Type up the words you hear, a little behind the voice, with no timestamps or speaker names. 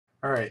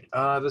Alright,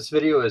 this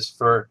video is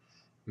for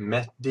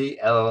Mehdi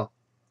El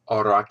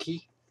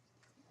Ouarraki,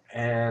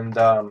 and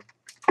the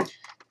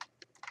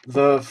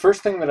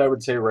first thing that I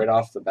would say right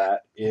off the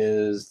bat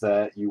is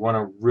that you want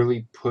to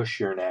really push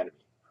your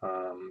anatomy.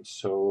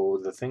 So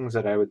the things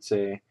that I would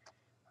say,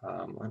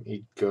 let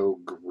me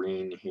go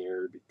green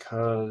here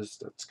because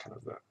that's kind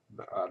of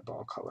the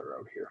oddball color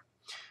out here.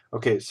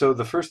 Okay, so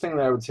the first thing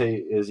that I would say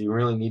is you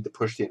really need to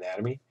push the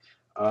anatomy.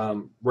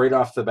 Right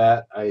off the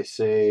bat, I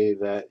say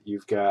that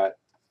you've got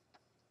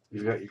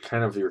your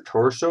kind of your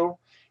torso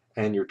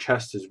and your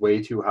chest is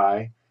way too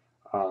high.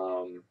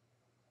 Um,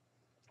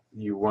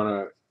 you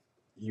wanna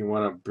you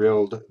wanna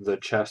build the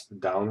chest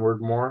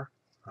downward more.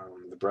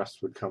 The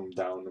breast would come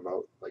down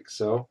about like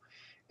so,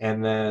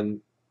 and then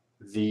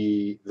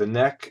the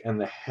neck and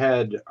the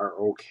head are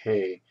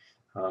okay.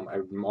 I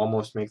would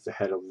almost make the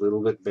head a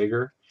little bit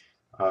bigger,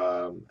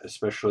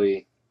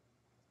 especially.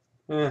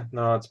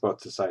 No, it's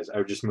about the size. I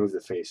would just move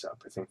the face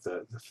up. I think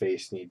the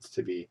face needs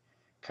to be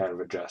kind of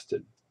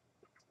adjusted.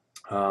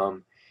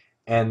 Um,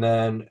 and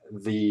then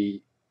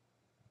the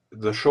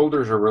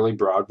shoulders are really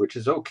broad, which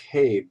is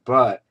okay,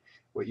 but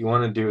what you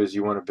want to do is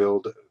you want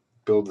to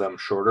build them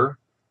shorter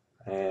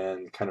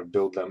and kind of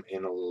build them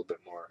in a little bit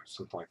more,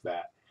 something like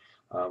that.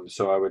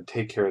 So I would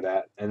take care of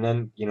that, and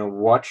then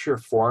watch your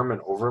form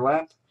and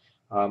overlap,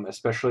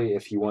 especially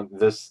if you want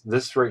this.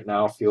 This right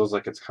now feels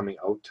like it's coming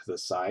out to the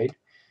side.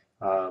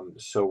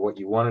 So what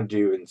you want to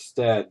do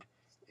instead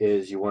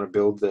is you want to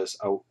build this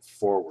out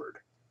forward,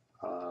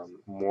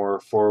 more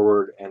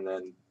forward, and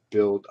then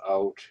build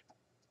out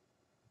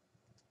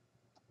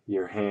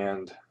your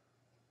hand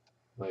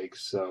like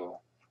so,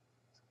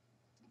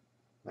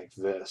 like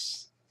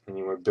this, and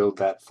you want to build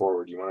that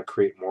forward. You want to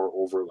create more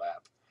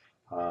overlap,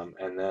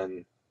 and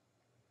then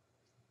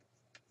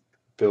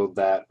build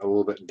that a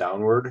little bit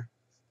downward,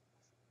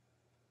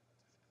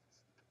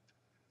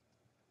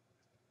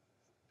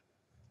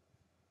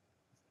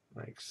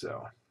 like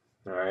so.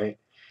 All right,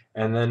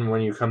 and then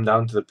when you come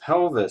down to the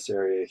pelvis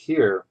area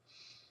here,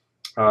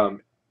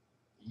 um,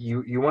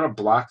 you want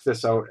to block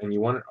this out, and you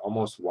want it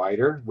almost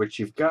wider, which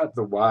you've got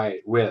the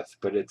wide width,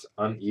 but it's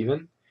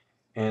uneven,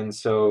 and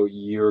so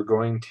you're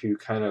going to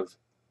kind of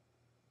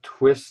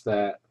twist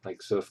that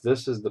like so. If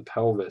this is the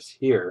pelvis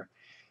here,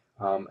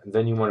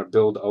 then you want to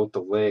build out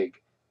the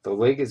leg. The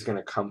leg is going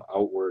to come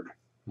outward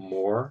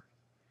more,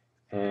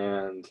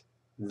 and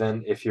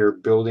then if you're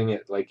building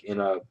it like in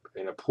a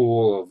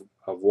pool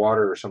of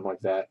water or something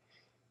like that,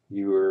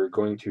 you are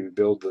going to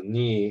build the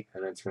knee,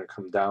 and it's going to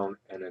come down,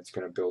 and it's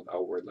going to build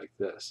outward like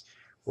this.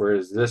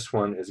 Whereas this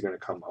one is going to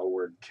come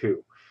outward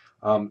too.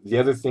 The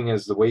other thing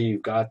is the way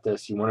you've got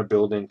this, you want to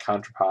build in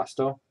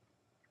contrapposto,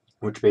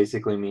 which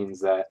basically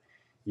means that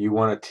you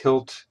want to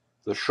tilt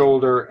the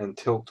shoulder and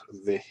tilt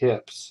the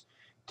hips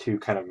to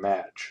kind of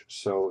match.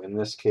 So in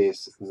this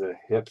case, the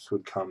hips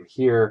would come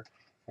here,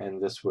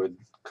 and this would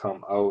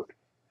come out,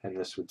 and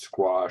this would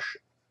squash,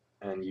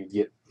 and you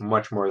get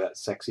much more of that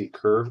sexy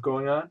curve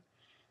going on,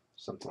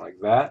 something like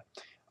that.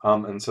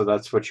 And so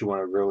that's what you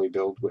want to really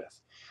build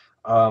with.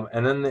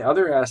 And then the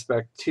other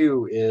aspect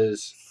too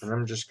is, and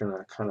I'm just going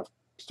to kind of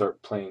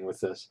start playing with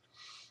this.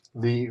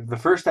 The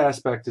first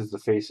aspect is the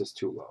face is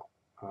too low.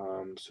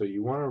 So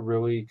you want to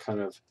really kind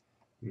of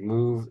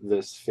move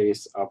this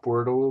face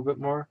upward a little bit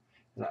more.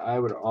 And I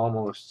would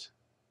almost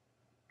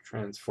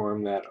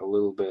transform that a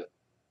little bit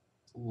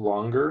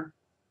longer,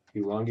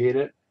 elongate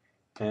it,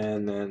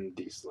 and then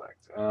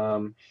deselect.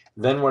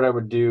 Then what I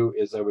would do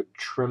is I would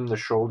trim the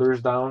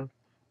shoulders down.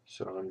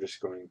 So I'm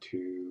just going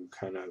to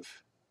kind of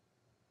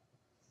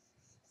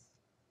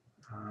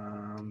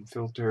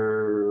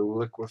filter,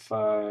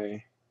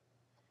 liquefy,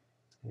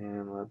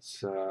 and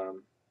let's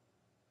kind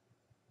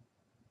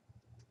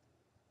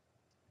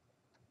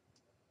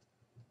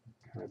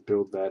of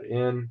build that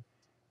in,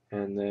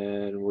 and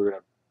then we're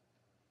going to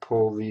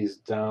pull these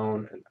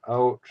down and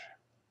out.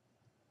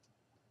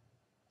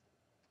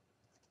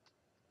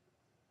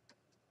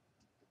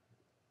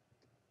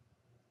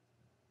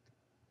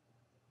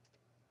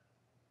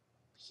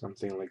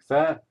 Something like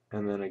that,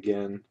 and then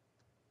again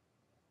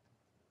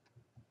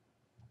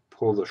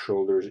pull the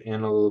shoulders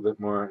in a little bit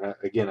more.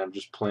 Again, I'm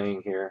just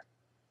playing here.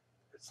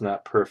 It's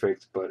not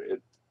perfect, but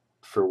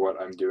for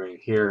what I'm doing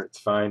here, it's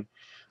fine.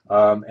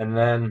 And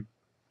then,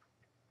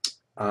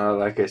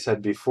 like I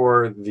said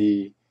before,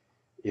 the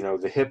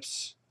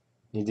hips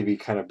need to be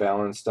kind of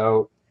balanced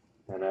out,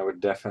 and I would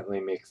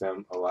definitely make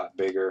them a lot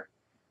bigger.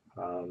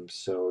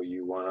 So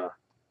you want to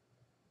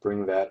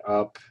bring that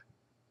up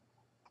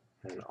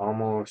and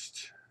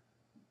almost,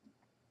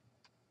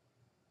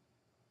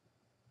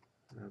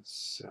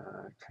 let's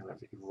kind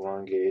of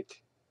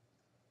elongate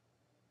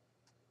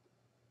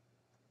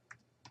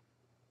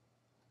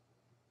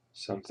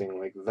something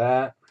like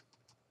that.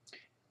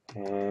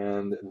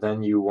 And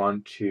then you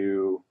want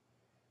to,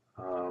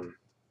 oh,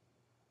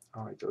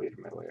 I deleted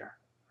my layer.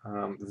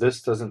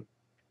 This doesn't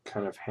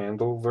kind of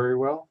handle very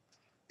well,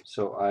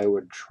 so I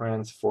would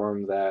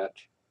transform that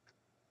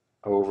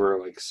over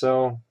like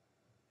so,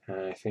 and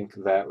I think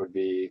that would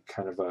be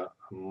kind of a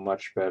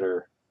much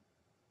better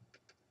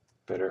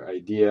better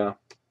idea.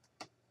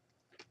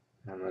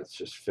 And let's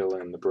just fill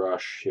in the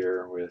brush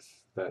here with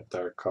that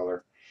dark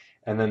color.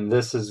 And then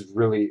this is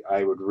really,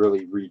 I would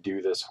really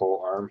redo this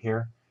whole arm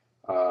here.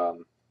 Let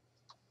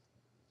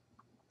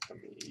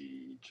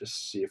me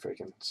just see if I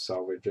can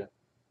salvage it.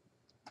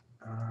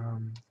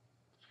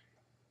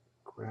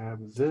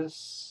 Grab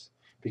this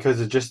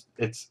because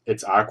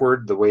it's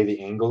awkward the way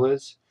the angle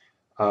is.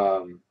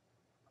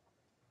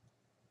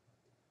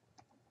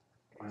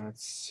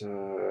 Let's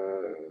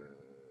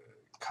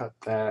cut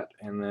that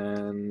and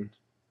then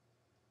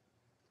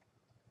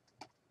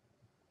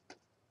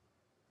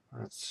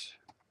let's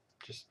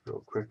just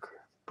real quick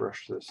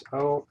brush this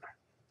out.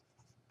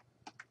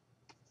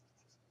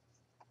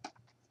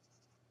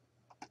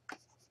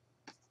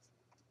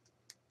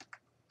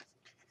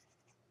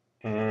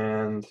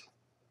 And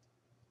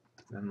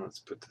then let's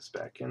put this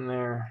back in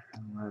there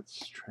and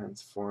let's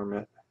transform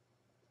it.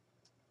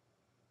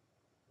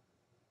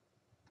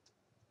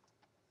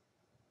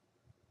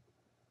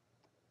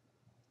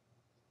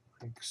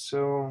 Like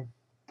so.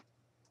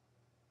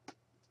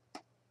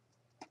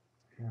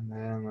 And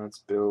then let's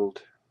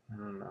build,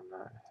 I'm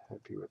not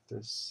happy with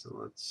this, so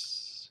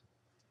let's,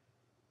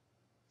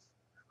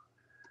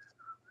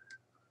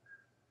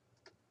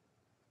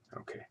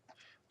 okay.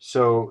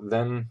 So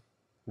then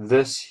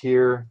this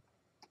here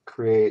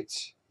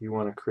creates, you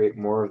want to create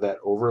more of that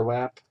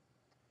overlap.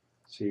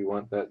 So you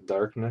want that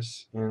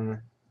darkness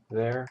in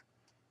there,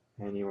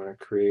 and you want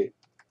to create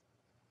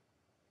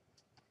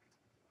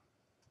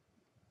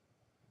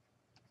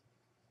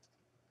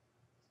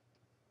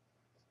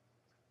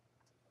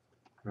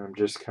I'm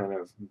just kind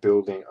of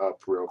building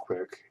up real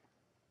quick.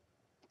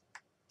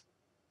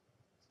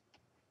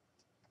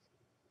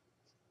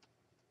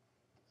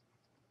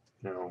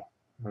 You know,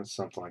 that's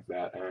something like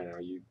that. I don't know.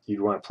 You'd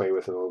want to play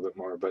with it a little bit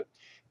more, but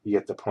you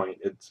get the point.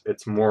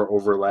 It's more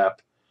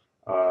overlap,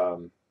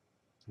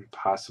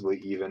 possibly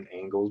even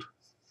angled.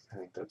 I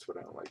think that's what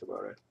I don't like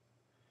about it.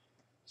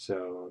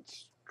 So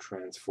let's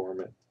transform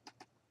it.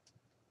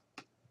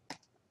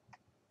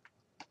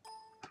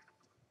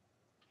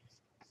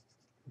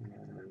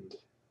 And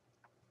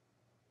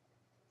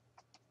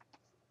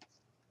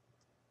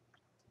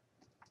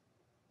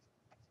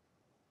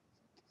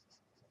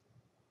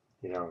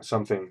you know,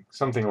 something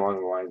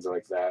along the lines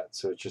like that.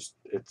 So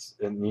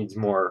it needs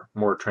more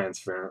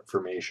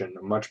transformation,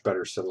 a much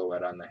better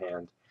silhouette on the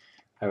hand.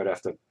 I would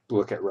have to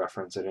look at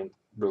reference. I didn't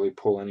really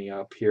pull any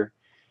up here.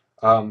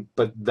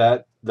 But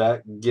that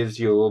gives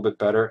you a little bit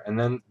better. And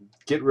then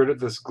get rid of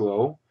this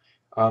glow,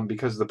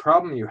 because the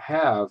problem you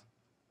have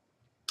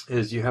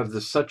is you have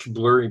this such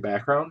blurry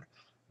background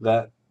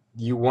that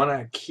you want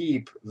to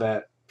keep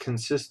that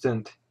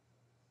consistent,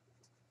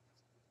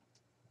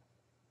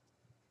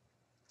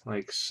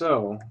 like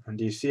so. And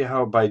do you see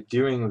how by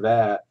doing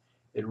that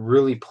it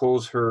really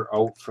pulls her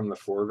out from the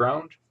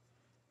foreground,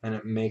 and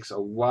it makes a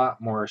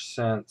lot more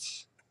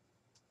sense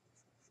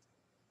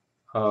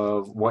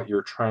of what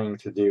you're trying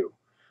to do.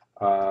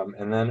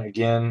 And then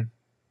again,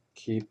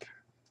 keep,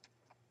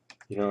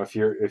 you know, if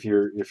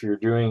you're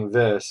doing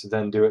this,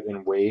 then do it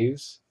in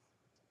waves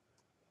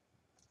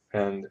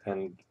and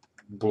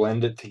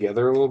blend it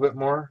together a little bit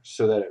more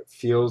so that it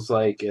feels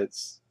like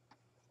it's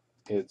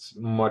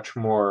much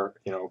more,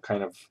 you know,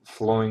 kind of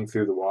flowing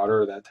through the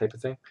water, that type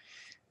of thing.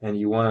 And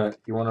you want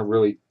to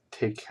really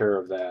take care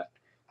of that.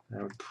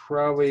 I would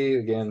probably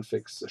again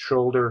fix the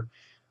shoulder,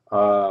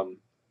 and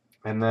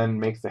then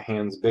make the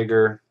hands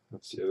bigger.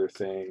 That's the other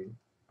thing.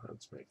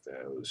 Let's make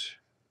those.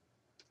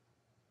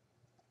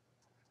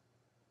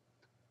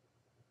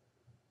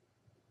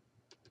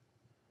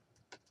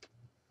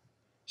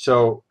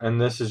 So, and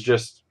this is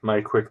just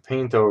my quick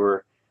paint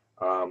over,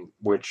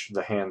 which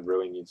the hand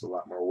really needs a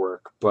lot more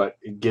work, but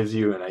it gives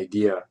you an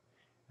idea.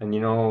 And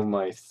you know,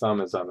 my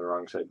thumb is on the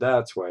wrong side.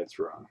 That's why it's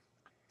wrong.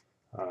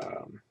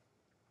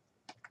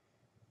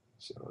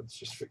 So let's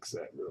just fix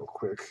that real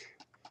quick.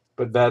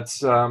 But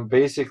that's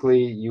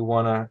basically you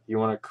wanna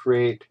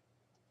create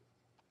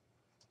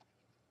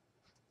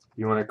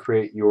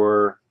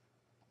your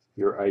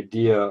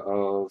idea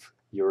of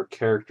your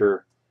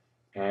character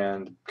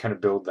and kind of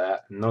build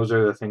that. And those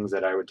are the things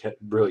that I would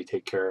really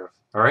take care of.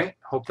 All right,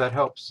 hope that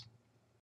helps.